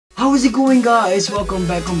How is it going, guys? Welcome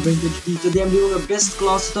back on BrentHD. Today I'm doing a best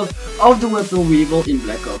class setup of the weapon WEEVIL in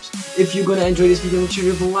Black Ops. If you're gonna enjoy this video, make sure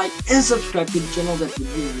you leave a like and subscribe to the channel. That would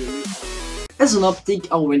be really awesome. As an optic,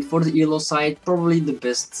 I went for the ELO sight, probably the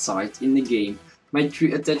best sight in the game. My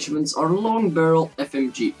 3 attachments are long barrel,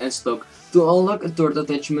 FMG and stock. To unlock a third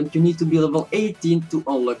attachment, you need to be level 18 to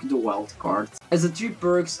unlock the wild card. As the 3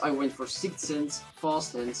 perks, I went for Sixth Sense,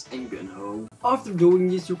 Fast Hands and Gun Ho. After doing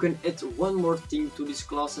this, you can add one more thing to this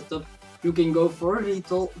class setup. You can go for a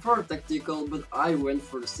lethal, for a tactical, but I went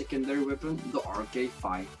for the secondary weapon, the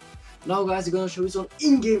RK5. Now guys, I'm gonna show you some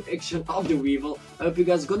in-game action of the WEEVIL. I hope you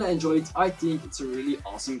guys are gonna enjoy it. I think it's a really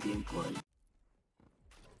awesome gameplay.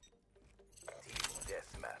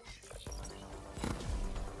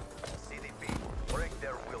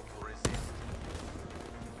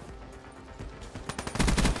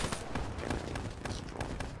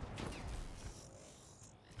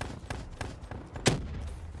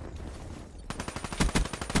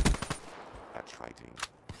 Fighting.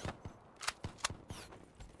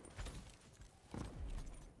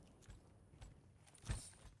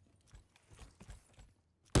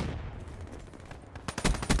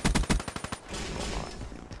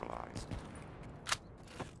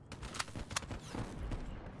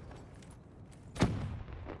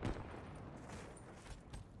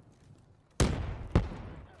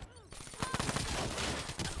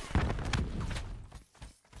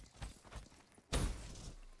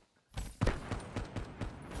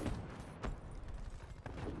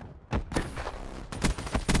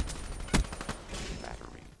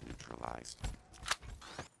 Neutralized.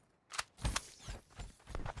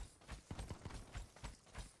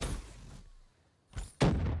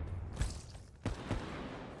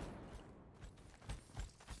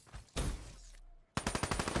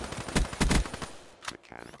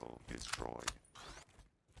 Mechanical destroyed.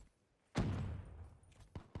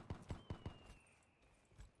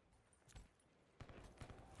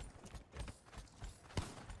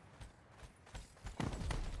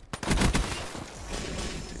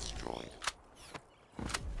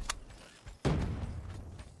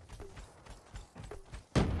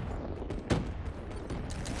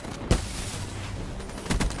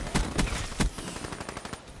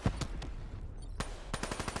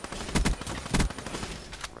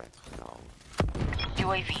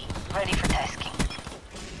 UAV, ready for tasking.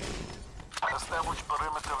 Establish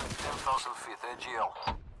perimeter at 10,000 feet, AGL.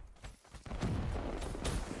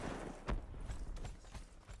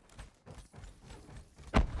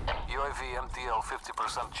 UAV MTL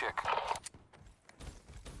 50% check.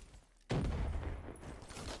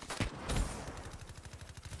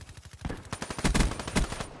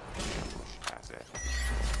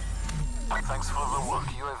 Thanks for the work,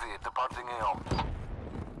 UAV departing AO.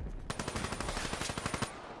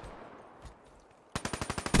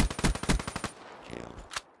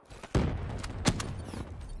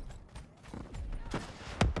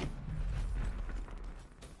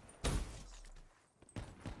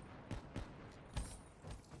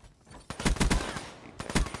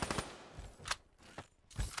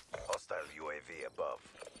 UAV above.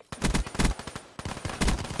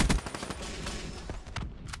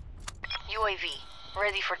 UAV,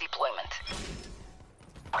 ready for deployment.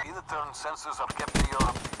 In the turn, sensors are kept to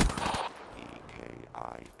your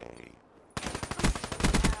EKIA.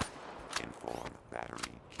 Inform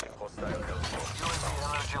battery kill. Hostile UAV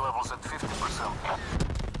energy levels at 50%.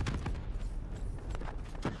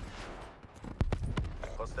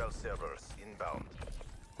 Hostile servers inbound.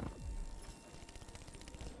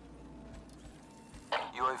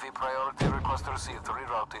 UAV priority request received.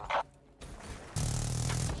 Rerouting.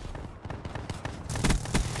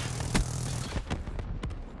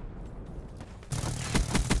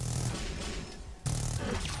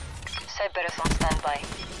 Cyberus on standby.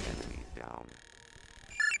 Enemy down.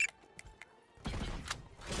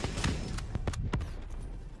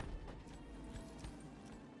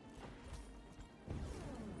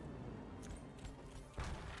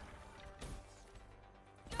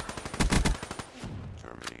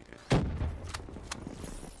 Terminated.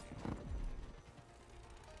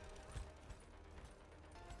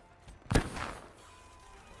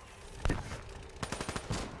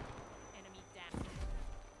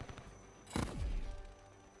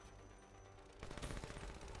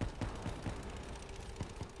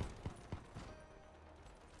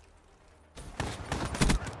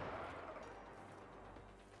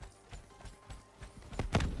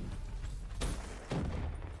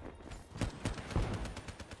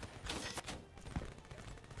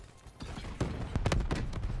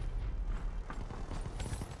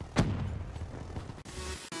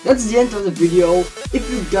 That's the end of the video. If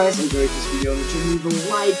you guys enjoyed this video, make sure to leave a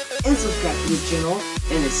like and subscribe to the channel,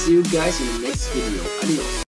 and I see you guys in the next video. Adios.